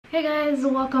Hey guys,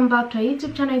 welcome back to our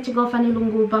YouTube channel. It's your girl Fanny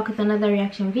Lungu, back with another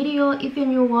reaction video. If you're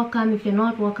new, welcome. If you're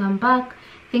not, welcome back.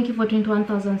 Thank you for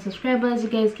 21,000 subscribers. You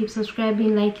guys keep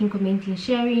subscribing, liking, commenting,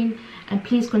 sharing, and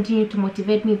please continue to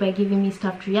motivate me by giving me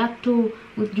stuff to react to.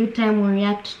 With due time, we'll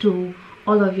react to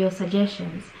all of your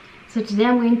suggestions. So today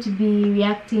I'm going to be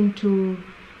reacting to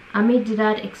Ahmed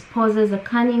Deedat exposes a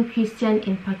cunning Christian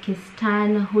in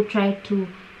Pakistan who tried to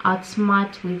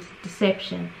outsmart with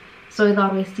deception. So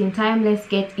without wasting time, let's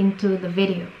get into the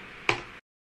video.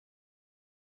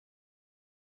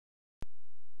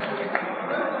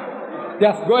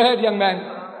 Yes, go ahead, young man.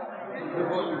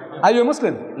 Are you a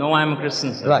Muslim? No, I'm a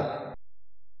Christian, sir. Right.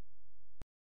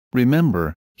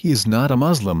 Remember, he is not a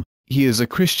Muslim, he is a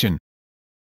Christian.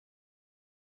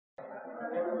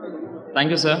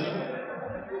 Thank you, sir.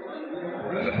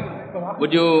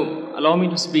 Would you allow me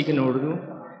to speak in Urdu?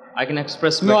 I can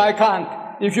express better. No, I can't.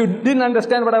 If you didn't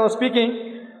understand what I was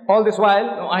speaking all this while...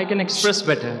 No, I can express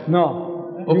better.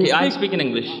 No. Okay, I'll speak in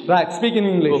English. Right, speak in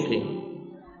English. Okay.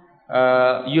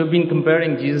 You have been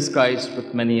comparing Jesus Christ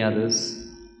with many others.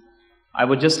 I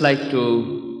would just like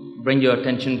to bring your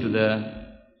attention to the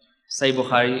Sahih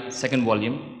Bukhari, second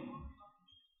volume,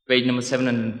 page number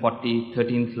 740,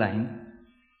 13th line,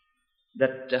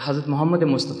 that Hazrat Muhammad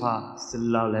Mustafa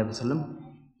sallallahu alaihi wasallam,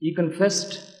 he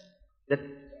confessed that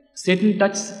Satan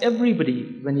touches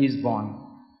everybody when he is born.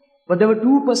 But there were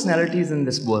two personalities in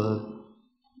this world.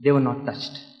 They were not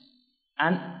touched.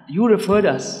 And you referred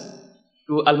us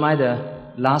to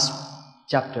Al-Ma'idah, last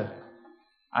chapter.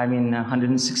 I mean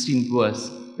 116th verse.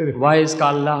 Why is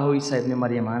Allahu Isa ibn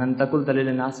Maryam anantakul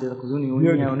talil nas yakhuzuni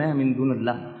unna min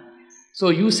dunillah. So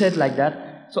you said like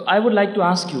that. So I would like to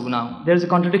ask you now, there is a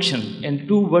contradiction in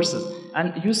two verses.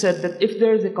 And you said that if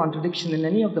there is a contradiction in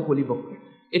any of the holy book,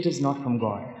 it is not from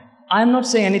God. I am not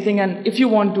saying anything, and if you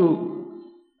want to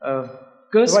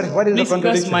curse, what is please the contradiction?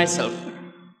 Curse myself.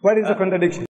 What is the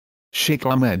contradiction? Sheikh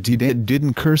Ahmed Deedat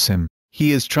didn't curse him,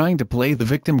 he is trying to play the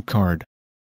victim card.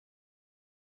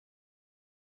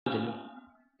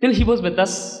 Till he was with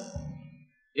us,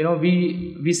 you know,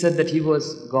 we said that he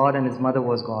was God and his mother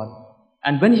was God.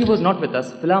 And when he was not with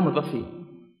us,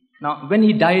 now when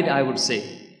he died, I would say,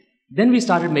 then we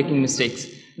started making mistakes.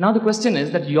 Now the question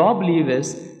is that your belief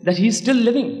is that he is still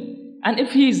living. And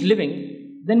if he is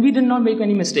living, then we did not make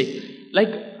any mistake.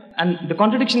 And the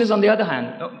contradiction is on the other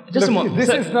hand. Just a moment. This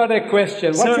Sir, is not a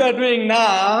question. What you are doing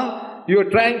now, you are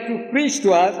trying to preach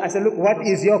to us. I said, look, what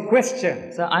is your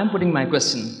question? Sir, I am putting my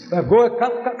question.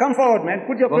 Come forward, man.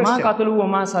 Put your question.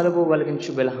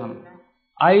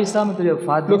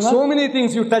 Look, so many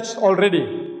things you touched already,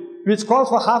 which calls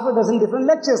for half a dozen different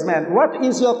lectures, man. What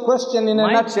is your question in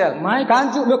a nutshell?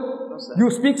 Can't you, look, no, you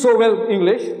speak so well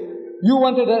English. You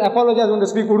wanted to apologize when to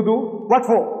speak Urdu. What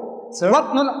for? Sir?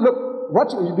 What? No, look,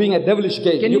 what you're doing a devilish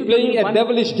game. You're playing a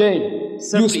devilish game.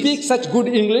 Sir, you please. speak such good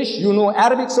English, you know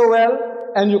Arabic so well,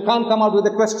 and you can't come out with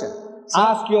a question. Sir,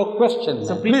 ask your question.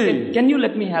 So please, can you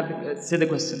let me say the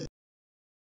question?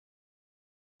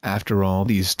 After all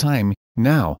this time,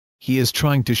 now, he is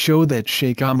trying to show that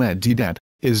Sheikh Ahmed Deedat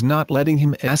is not letting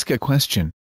him ask a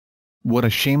question. What a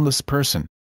shameless person.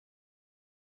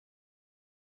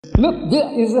 Look, there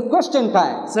is a question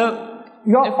time. So,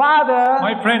 your father...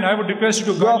 My friend, I would request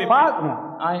you to go. Your father...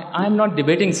 No. I am not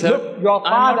debating, sir. Look, your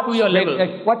father... I am not to your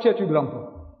level. What church do you belong to?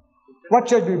 What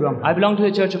church do you belong to? I belong to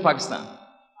the Church of Pakistan.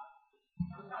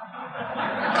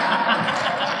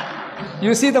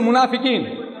 You see the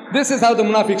munafiqeen. This is how the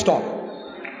munafiqs talk.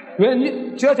 When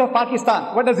you, Church of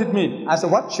Pakistan, what does it mean? I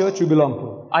said, what church you belong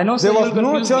to? I know, sir. There was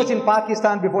no church in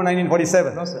Pakistan before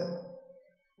 1947. No, sir.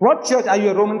 What church? Are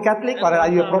you a Roman Catholic or are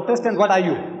you a Protestant? What are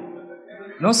you?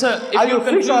 No, sir. Are you a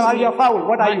fish or are you a fowl?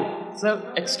 What are you?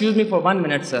 Sir, excuse me for 1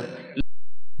 minute, sir.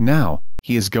 Now,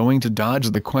 he is going to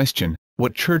dodge the question,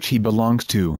 what church he belongs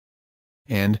to,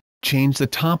 and change the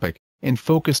topic and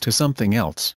focus to something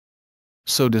else.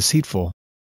 So deceitful.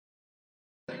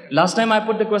 Last time I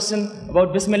put the question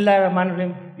about Bismillah Rahman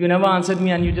Rahim, you never answered me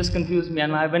and you just confused me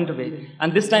and I went away.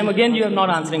 And this time again you are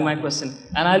not answering my question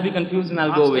and I'll be confused and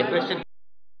I'll go away.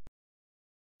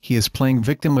 He is playing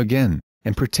victim again,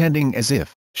 and pretending as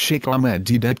if Sheikh Ahmed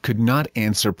Deedat could not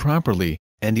answer properly,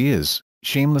 and he is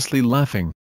shamelessly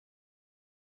laughing.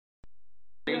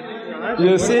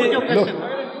 You see,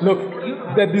 look,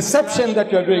 the deception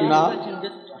that you are doing now,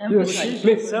 please,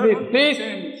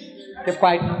 keep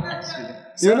quiet.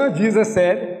 You know, Jesus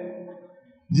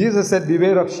said,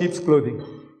 beware of sheep's clothing.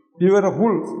 Beware of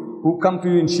wolves who come to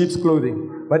you in sheep's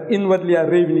clothing, but inwardly are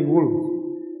ravening wolves.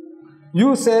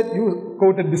 You said, you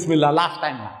quoted Bismillah last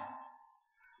time.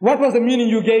 What was the meaning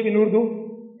you gave in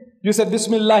Urdu? You said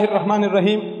Bismillahir Rahmanir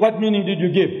Rahim. What meaning did you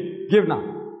give? Give now.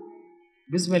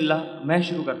 बिस्मिल्लाह मैं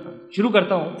शुरू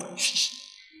करता हूँ.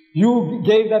 You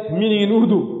gave that meaning in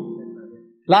Urdu.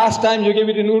 Last time you gave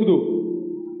it in Urdu.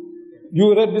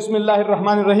 You read Bismillahir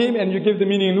Rahmanir Rahim and you gave the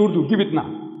meaning in Urdu. Give it now.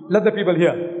 Let the people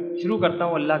hear. शुरू करता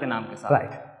हूँ अल्लाह के नाम के साथ.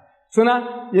 Right. सुना?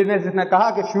 ये जिसने कहा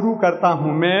कि शुरू करता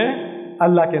हूँ मैं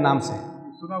अल्लाह के नाम से.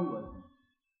 सुना हुआ.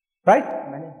 Right?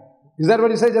 Is that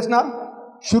what you said just now?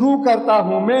 शुरू करता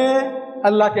हूँ मैं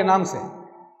अल्लाह के नाम से.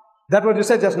 That what you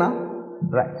said just now?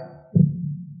 Right.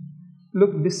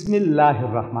 Look, Bismillahir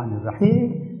Rahmanir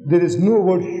Rahim. There is no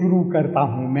word शुरू करता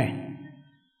हूँ मैं.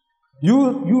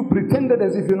 You pretended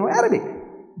as if you know Arabic.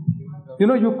 You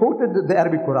know, you quoted the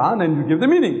Arabic Quran and you give the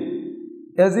meaning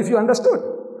as if you understood.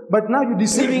 But now you're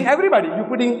deceiving everybody. You're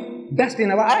putting dust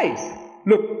in our eyes.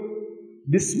 Look,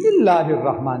 Bismillahir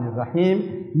Rahmanir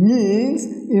Rahim means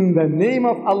in the name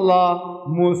of Allah,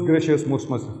 most gracious, most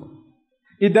merciful.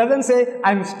 It doesn't say,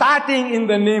 I'm starting in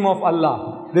the name of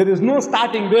Allah. There is no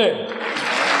starting there.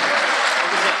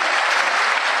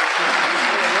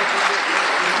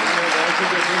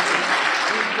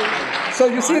 So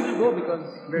you see,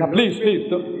 now please,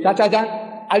 Chacha Jan,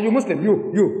 are you Muslim?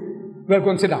 You. Well, go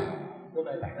and sit down.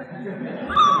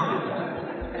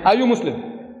 Are you Muslim?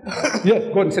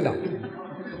 Yes, go and sit down.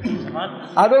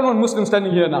 I don't want Muslims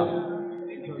standing here now.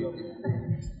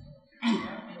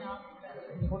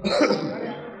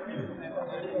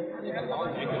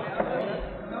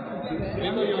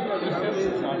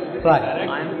 Right.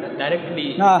 I'm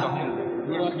directly talking.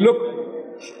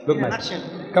 Look, my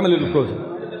son. Come a little closer.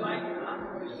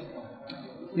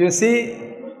 You see,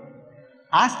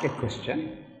 ask a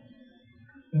question.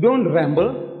 Don't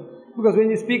ramble, because when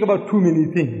you speak about too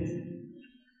many things,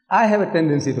 I have a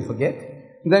tendency to forget.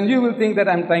 Then you will think that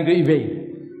I'm trying to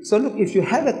evade. So look, if you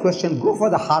have a question, go for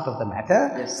the heart of the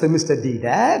matter. Yes. So Mr.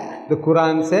 Deedat, the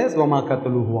Quran says, وَمَا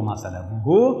قَتَلُوهُ وَمَا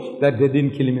صَلَبُوهُ, that they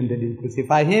didn't kill him and they didn't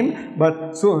crucify him.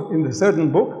 But so in the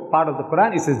certain book, part of the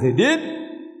Quran, it says they did.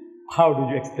 How did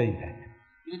you explain that?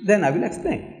 Then I will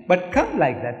explain. But come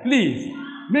like that, please.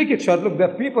 Make it short. Look, there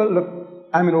are people, look,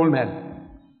 I'm an old man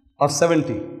of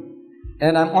 70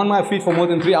 and I'm on my feet for more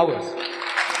than 3 hours.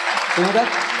 You know that?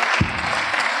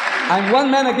 I'm one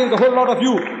man against a whole lot of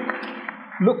you.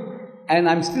 Look, and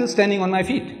I'm still standing on my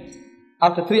feet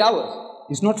after 3 hours.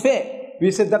 It's not fair.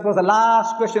 We said that was the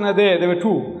last questioner there were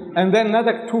 2. And then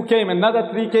another 2 came, another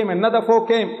 3 came, another 4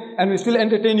 came, and we're still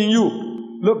entertaining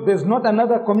you. Look, there's not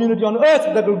another community on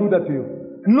earth that will do that to you.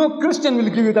 No Christian will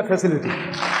give you that facility.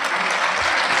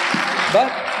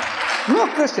 But no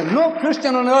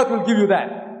Christian on earth will give you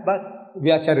that. But we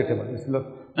are charitable. Look,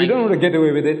 we don't want to get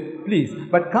away with it, please.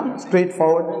 But come straight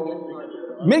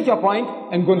forward, make your point,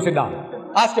 and go and sit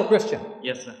down. Ask your question.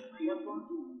 Yes, sir.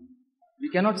 We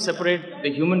cannot separate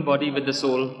the human body with the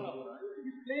soul.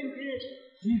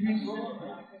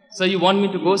 So you want me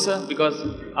to go, sir? Because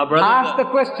our brother... Ask the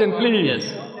question, please. Yes.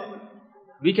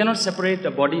 We cannot separate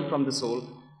a body from the soul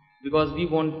because we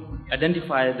won't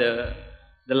identify the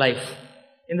life.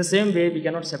 In the same way, we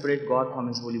cannot separate God from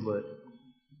His holy word.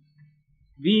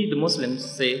 We, the Muslims,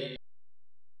 say...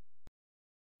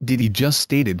 Did he just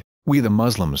stated, we the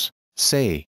Muslims,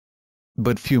 say.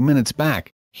 But few minutes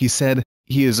back, he said,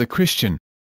 he is a Christian.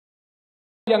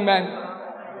 Young man,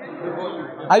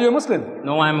 are you a Muslim?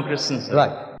 No, I am a Christian, sir.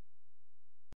 Right.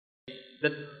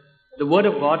 That the word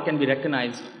of God can be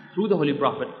recognized through the Holy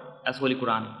Prophet as Holy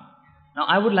Quran. Now,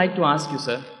 I would like to ask you,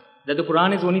 sir, that the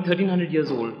Quran is only 1300 years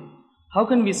old. How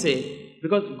can we say?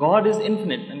 Because God is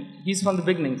infinite and He's from the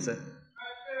beginning, sir.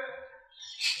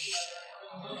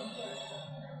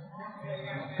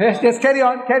 Yes, carry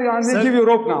on. We'll give you a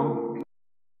rope now.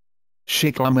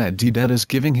 Sheikh Ahmed Deedat is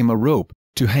giving him a rope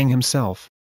to hang himself.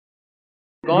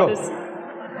 Go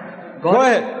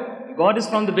ahead. God is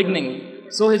from the beginning,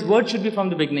 so His word should be from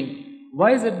the beginning.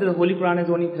 Why is it that the Holy Quran is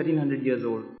only 1300 years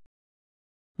old?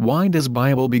 Why does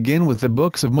Bible begin with the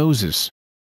books of Moses?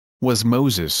 Was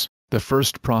Moses the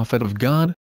first prophet of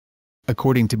God?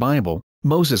 According to Bible,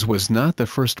 Moses was not the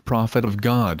first prophet of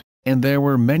God, and there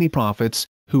were many prophets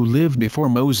who lived before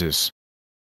Moses.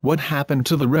 What happened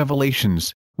to the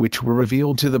revelations, which were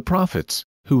revealed to the prophets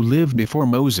who lived before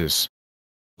Moses?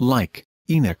 Like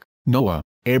Enoch, Noah,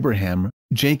 Abraham,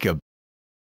 Jacob.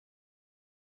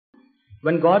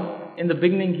 When God, in the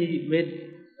beginning, He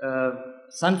made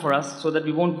sun for us so that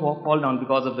we won't fall down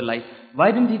because of the light.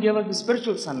 Why didn't He give us the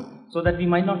spiritual sun so that we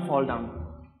might not fall down?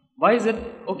 Why is it?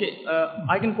 Okay,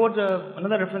 I can quote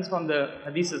another reference from the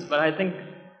hadiths, but I think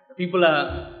people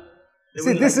are...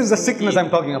 See, this is the sickness I'm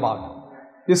talking about.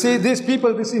 You see, these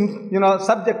people,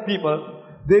 subject people,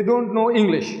 they don't know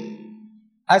English.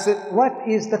 I said, what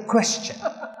is the question?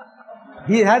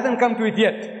 He hasn't come to it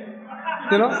yet.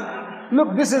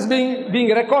 look, this is being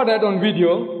recorded on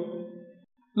video.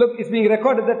 Look, it's being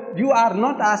recorded that you are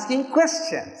not asking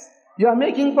questions. You are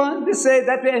making fun, this way,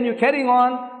 that way, and you're carrying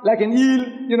on like an eel.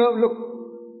 You know, look,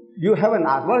 you have an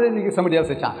art. Why don't you give somebody else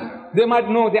a chance? They might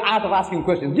know the art of asking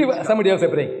questions. Give somebody else a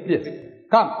break. Yes.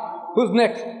 Come. Who's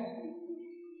next?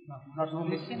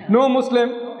 No Muslim.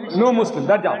 No Muslim.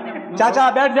 Baith jao.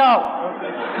 Chacha, baith jao.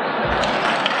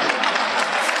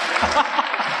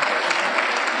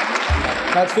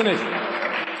 That's finished.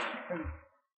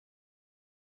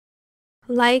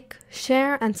 Like,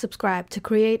 share, and subscribe to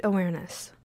create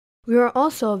awareness. We are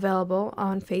also available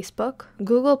on Facebook,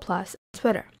 Google+,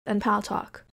 Twitter, and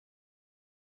Paltalk.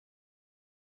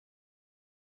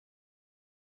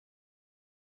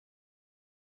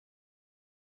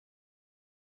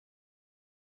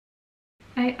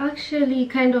 I actually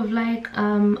kind of like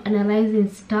analyzing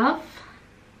stuff.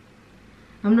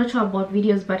 I'm not sure about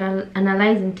videos, but I'll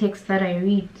analyzing texts that I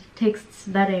read.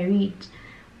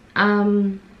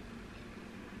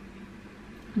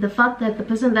 The fact that the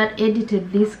person that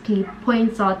edited this clip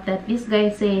points out that this guy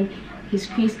is saying he's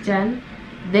Christian,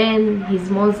 then he's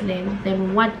Muslim,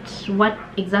 then what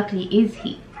exactly is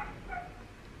he?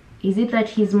 Is it that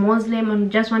he's Muslim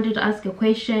and just wanted to ask a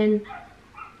question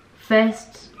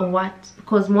first, or what?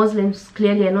 Because Muslims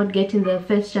clearly are not getting the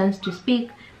first chance to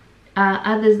speak.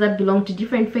 Others that belong to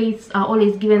different faiths are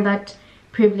always given that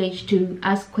privilege to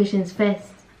ask questions first.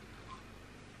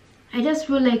 I just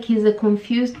feel like he's a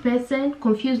confused person.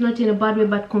 Confused not in a bad way,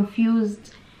 but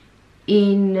confused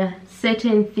in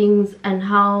certain things and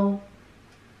how,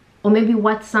 or maybe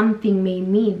what something may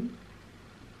mean.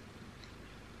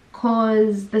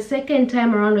 Because the second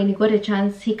time around when he got a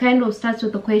chance, he kind of starts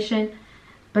with a question,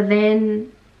 but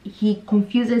then he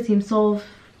confuses himself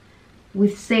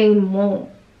with saying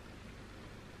more.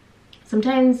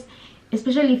 Sometimes,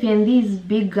 especially if you're in these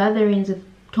big gatherings with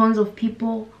tons of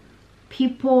people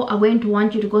are going to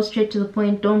want you to go straight to the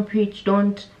point. Don't preach,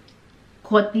 don't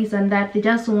quote this and that. They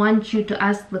just want you to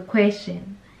ask the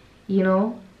question, you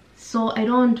know. So I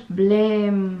don't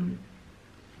blame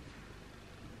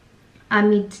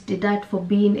Ahmed Deedat for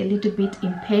being a little bit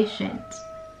impatient.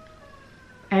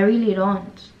 I really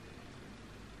don't.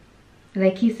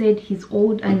 Like he said, he's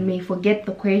old and may forget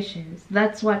the questions.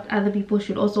 That's what other people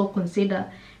should also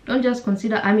consider. Don't just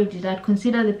consider Ahmed Deedat,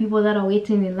 consider the people that are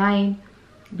waiting in line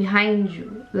behind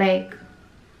you. Like,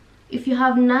 if you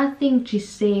have nothing to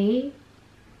say,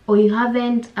 or you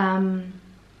haven't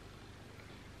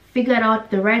figured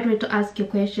out the right way to ask your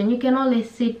question, you can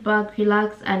always sit back,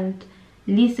 relax, and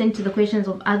listen to the questions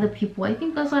of other people. I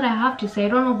think that's what I have to say. I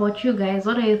don't know about you guys.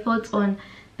 What are your thoughts on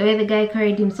the way the guy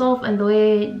carried himself and the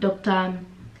way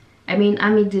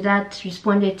Ahmed Deedat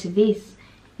responded to this?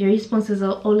 Your responses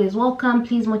are always welcome.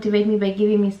 Please motivate me by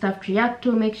giving me stuff to react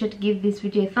to. Make sure to give this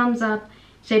video a thumbs up,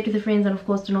 share it with your friends, and of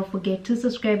course do not forget to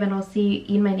subscribe, and I'll see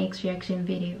you in my next reaction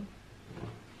video.